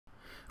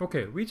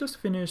Okay, we just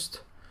finished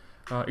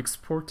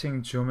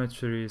exporting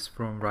geometries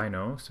from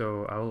Rhino,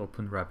 so I will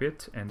open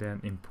Revit and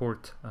then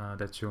import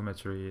that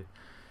geometry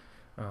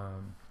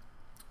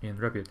in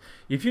Revit.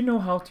 If you know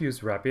how to use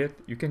Revit,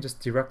 you can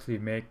just directly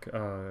make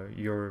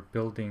your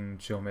building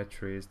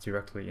geometries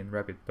directly in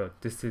Revit, but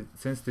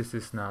since this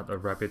is not a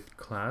Revit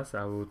class,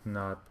 I would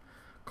not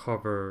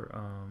cover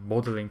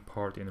modeling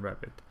part in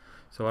Revit.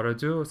 So what I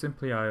do,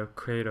 simply I'll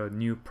create a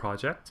new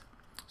project.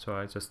 So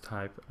I just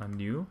type a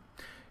new.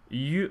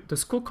 The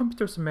school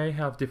computers may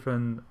have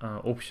different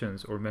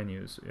options or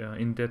menus.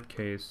 In that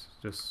case,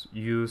 just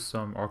use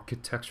some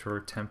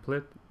architectural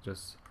template.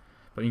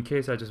 But in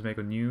case I just make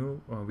a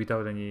new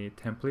without any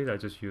template, I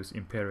just use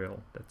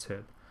Imperial. That's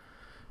it.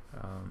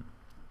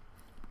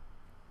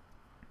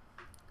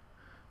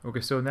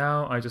 Okay, so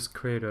now I just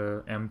create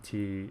a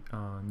empty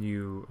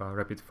new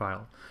Revit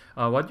file.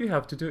 What you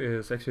have to do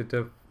is actually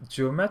the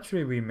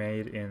geometry we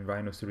made in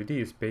Rhino 3D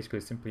is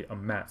basically simply a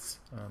mess,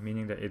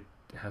 meaning that it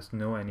has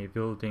no any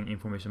building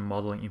information,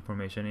 modeling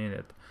information in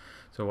it.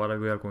 So what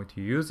we are going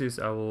to use is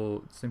I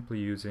will simply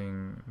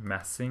using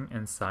massing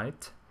and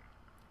site,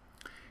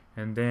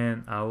 and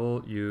then I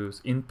will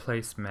use in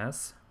place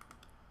mess,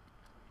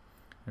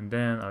 and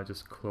then I'll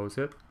just close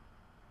it,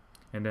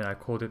 and then I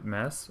called it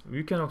mess.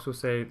 You can also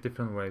say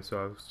different ways, so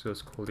I'll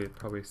just call it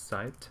probably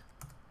site,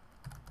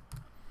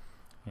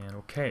 and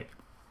okay.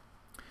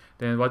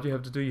 Then what you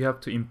have to do, you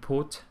have to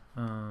import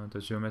the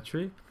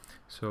geometry.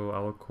 So I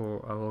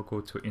will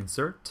go to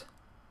insert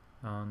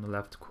on the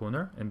left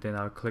corner, and then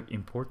I'll click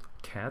import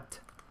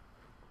cat,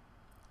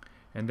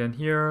 and then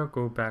here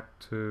go back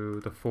to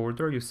the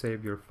folder you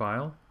save your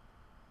file,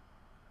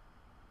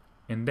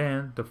 and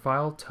then the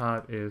file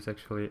type is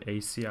actually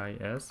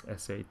ACIS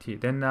SAT.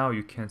 Then now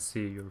you can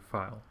see your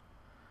file.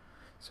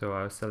 So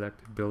I'll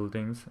select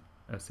buildings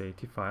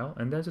SAT file,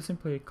 and then just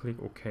simply click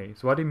OK.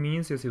 So what it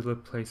means is it will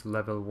place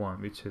level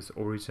 1, which is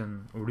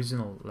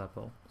original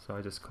level. So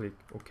I just click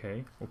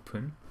OK,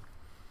 open.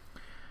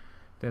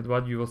 Then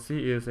what you will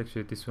see is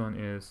actually this one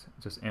is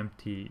just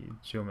empty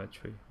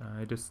geometry.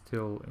 It is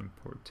still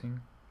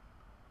importing.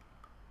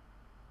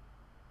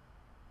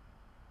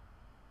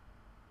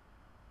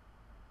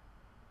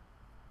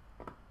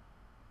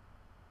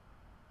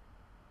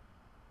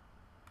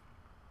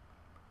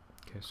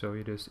 Okay, so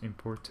it is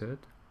imported.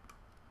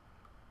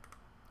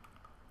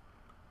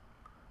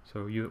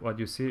 So what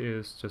you see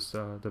is just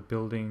the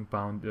building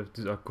bound,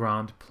 the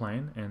ground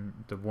plane, and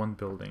the one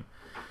building.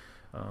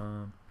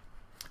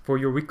 For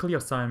your weekly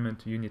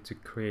assignment, you need to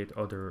create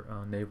other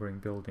neighboring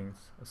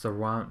buildings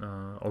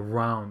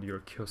around your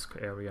kiosk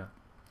area.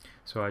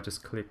 So I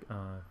just click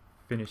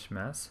finish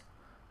mass.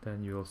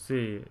 Then you will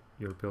see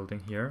your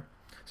building here.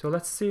 So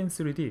let's see in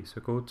 3D.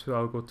 So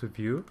I'll go to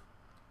view,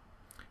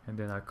 and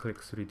then I click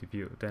 3D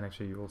view. Then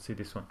actually you will see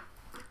this one.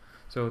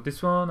 So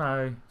this one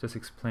I just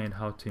explained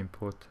how to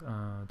import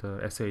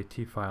the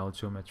SAT file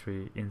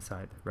geometry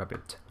inside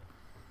Revit.